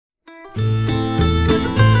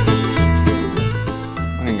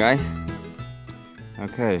Morning guys.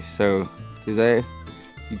 Okay, so today,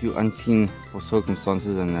 due to unseen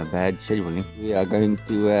circumstances and bad scheduling, we are going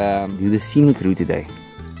to do the scenic route today.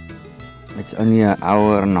 It's only an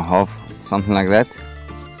hour and a half, something like that.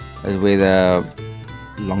 That's where the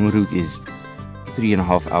long route is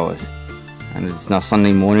 3.5 hours. And it's now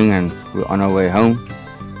Sunday morning and we're on our way home.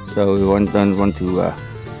 So we don't want to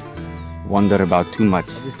wander about too much.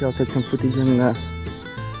 Obviously I'll take some footage and let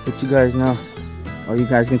you guys know, or you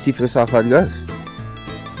guys can see for yourself how it goes.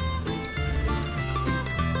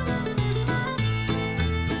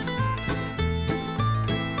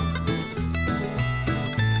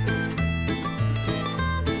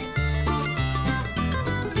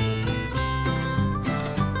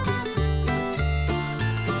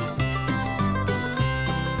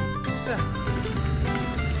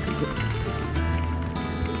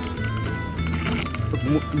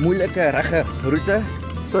 Moeilike regte route.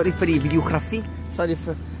 Sorry vir die videografie. Sorry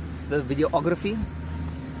for the videography.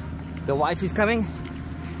 The wife is coming,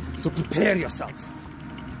 so prepare yourself.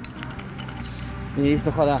 Hier is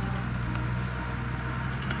nogal daar.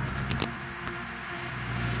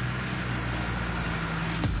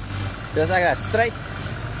 Just like that, straight.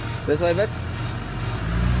 This way a bit.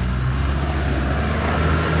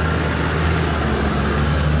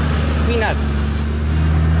 Peanuts.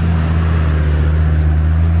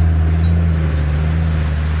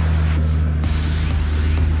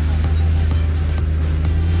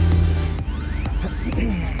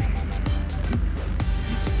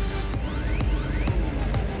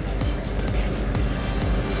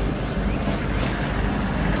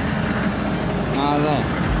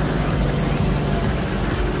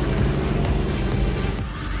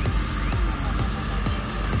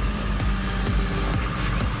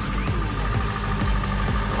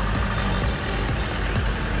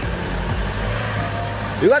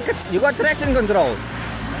 You got traction control.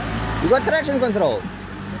 You got traction control.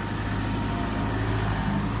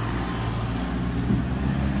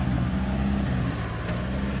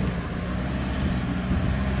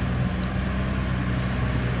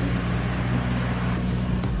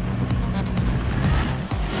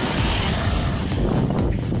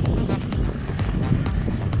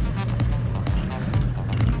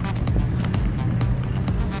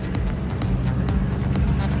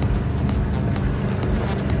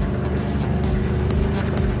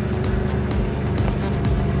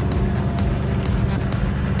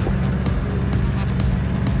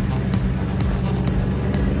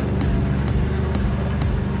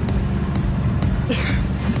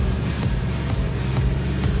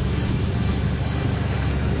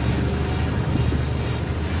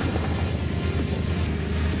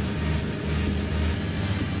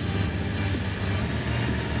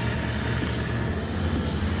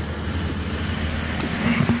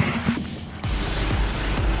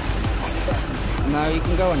 Now you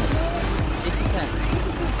can go on it. Yes, you can.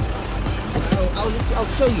 I'll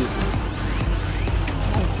show you.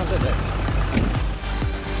 Come back.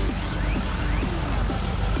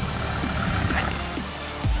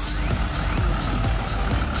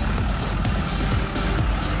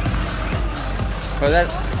 For that.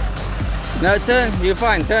 No, turn. You're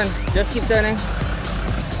fine. Turn. Just keep turning.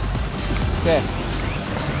 Okay.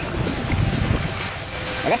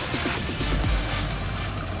 Okay.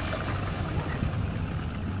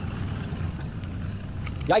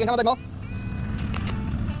 Yeah, you can come a bit more.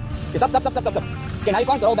 Okay, stop. Okay, now you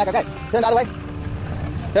can't roll back, okay? Turn the other way.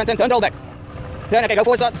 Turn, roll back. Turn, okay, go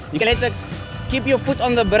forward, start. You can keep your foot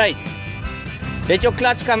on the brake. Let your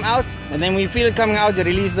clutch come out, and then when you feel it coming out, you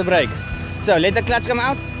release the brake. So, let the clutch come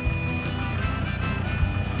out.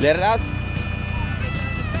 Let it out.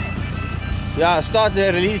 Yeah, start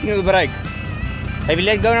releasing the brake. Have you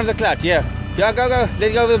let go of the clutch? Yeah. Yeah, go.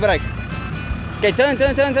 Let go of the brake. Okay, turn.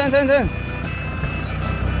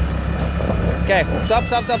 Okay, stop.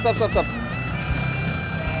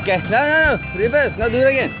 Okay, no, reverse, no, do it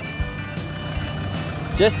again.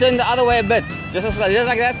 Just turn the other way a bit, just like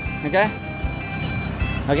that,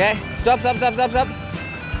 okay, stop.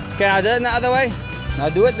 Okay, now turn the other way, now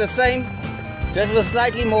do it the same, just with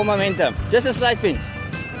slightly more momentum, just a slight pinch.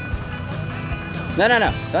 No,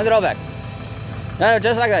 don't roll back, no,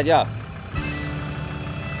 just like that, yeah.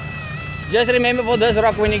 Just remember for this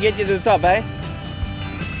rock when you get to the top, eh?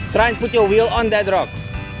 Try and put your wheel on that rock.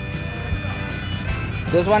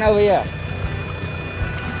 This one over here.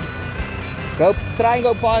 Try and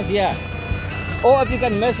go past here. Or if you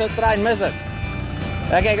can miss it, try and miss it.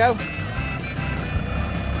 Okay, go.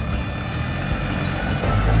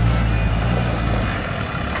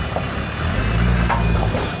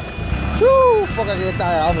 Woo, fuck, ik heb de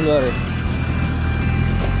tire afgelopen.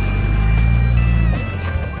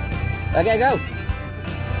 Okay, go.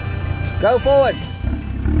 Go forward.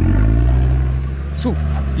 Zo,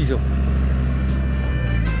 diesel.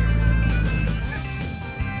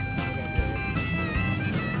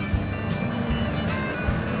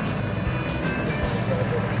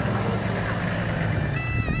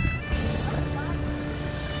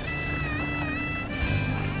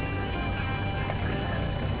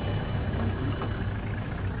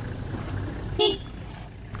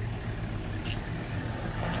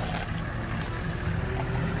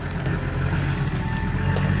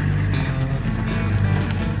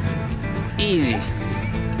 Easy.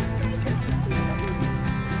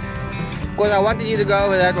 Because I wanted you to go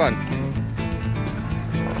over that one.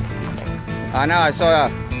 I know, I saw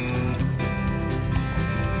that.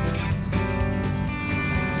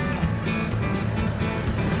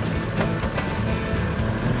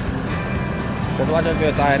 Just watch out for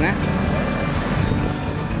your tire, né?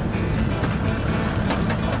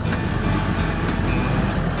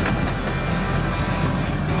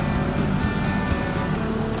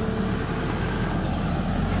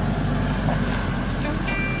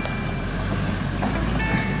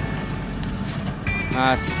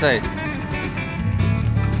 Ah, sei.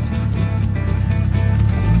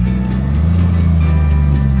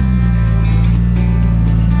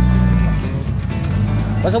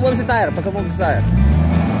 Pas op zijn tire, pas op zijn tire.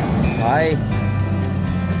 Hai.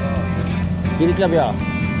 Kiri klap ya.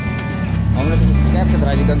 हमने तो स्कैप के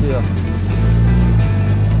drive कर दिया.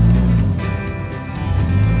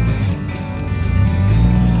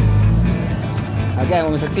 Oké, we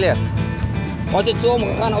moeten clear. Als het zo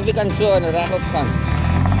omgegaan of je kan zo en rechtop gaan.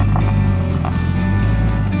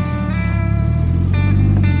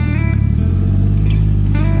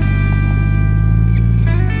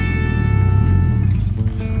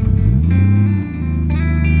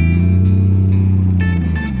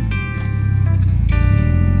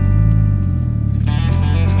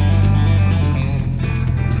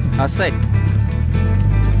 Safe.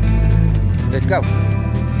 Let's go.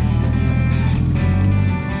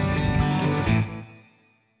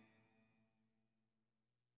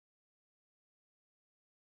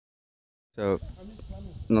 So,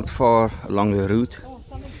 not far along the route,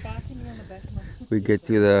 we get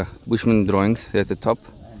to the Bushman drawings at the top.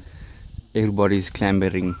 Everybody's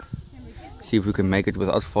clambering. See if we can make it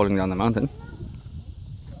without falling down the mountain.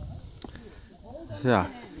 Yeah.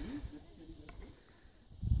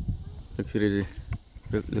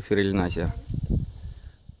 Looks really nice, yeah.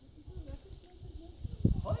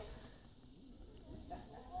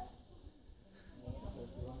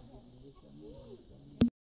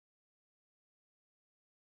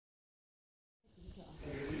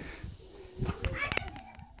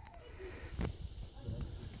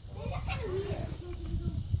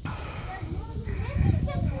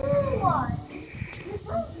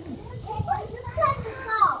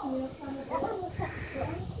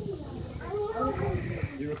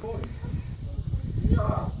 You recording?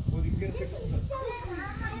 Yeah. Well, you get this is so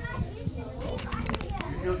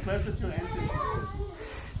you feel closer to an ancestor.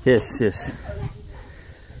 Yes, yes.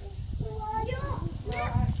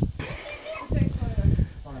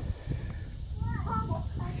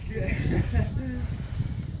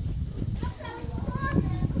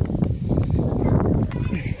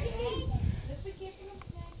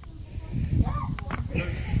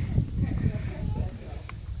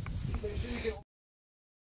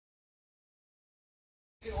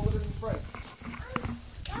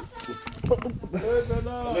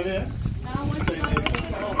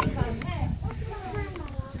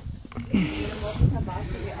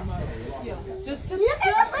 Just sit look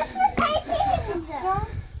still. At the Bushman painting. Sit still.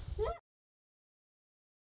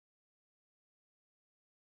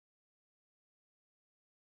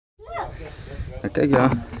 Okay, yeah.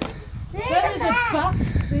 There's a buck.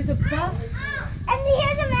 There's a buck. And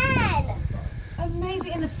here's a man.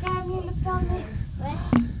 Amazing. And a family look down there.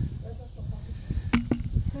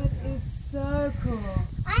 That is so cool.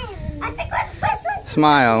 I think we're the first one.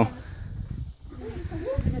 Smile.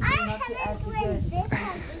 I haven't went this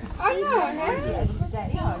one. I know.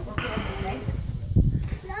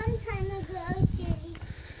 Long time ago,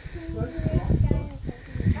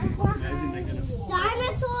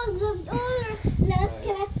 dinosaurs lived all their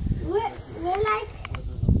life. We're like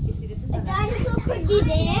a dinosaur could be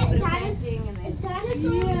there. A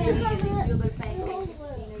dinosaur took over.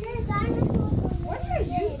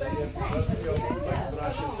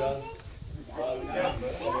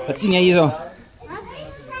 Wat zie jij hier zo?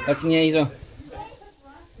 Wat zie jij hier zo?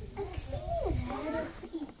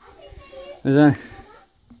 We zijn.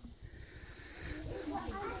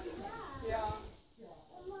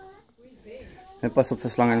 Net pas op vir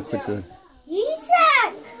slange en goed so. Hier's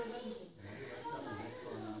ek.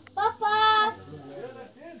 Papa.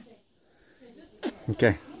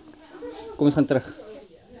 Okay. Kom ons gaan terug.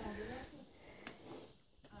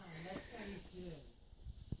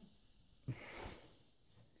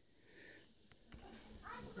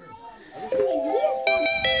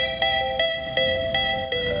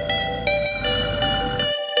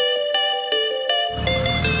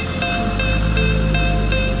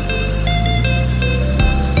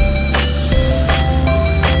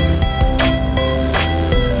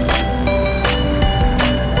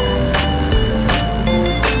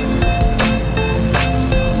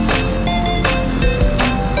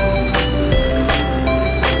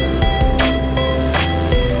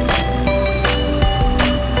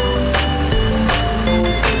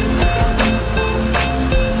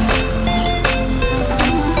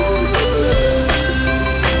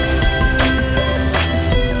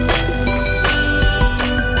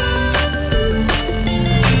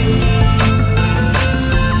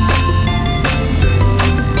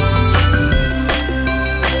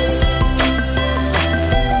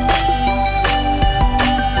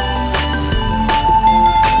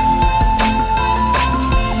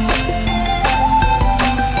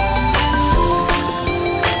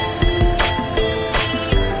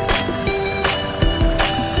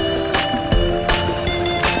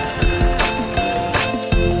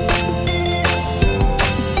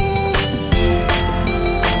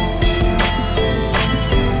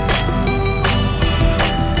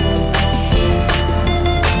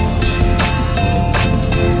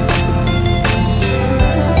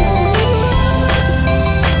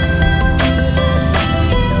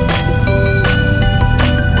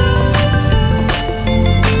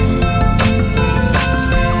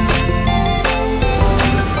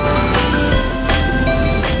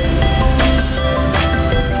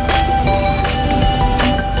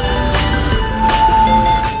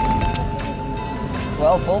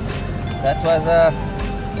 Well folks, that was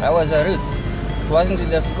a route. It wasn't too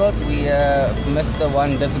difficult. We missed the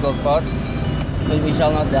one difficult part, but we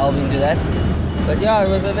shall not delve into that. But yeah, it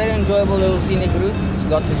was a very enjoyable little scenic route. It's a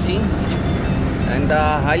lot to see, and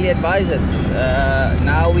highly advise it.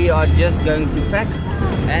 Now we are just going to pack,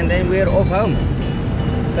 and then we're off home.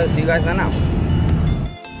 So see you guys now.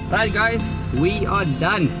 Right guys, we are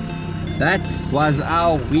done. That was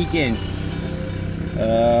our weekend.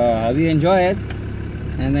 Hope you enjoy it,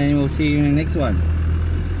 and then we'll see you in the next one.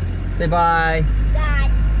 Say bye.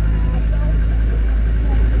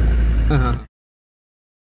 Bye.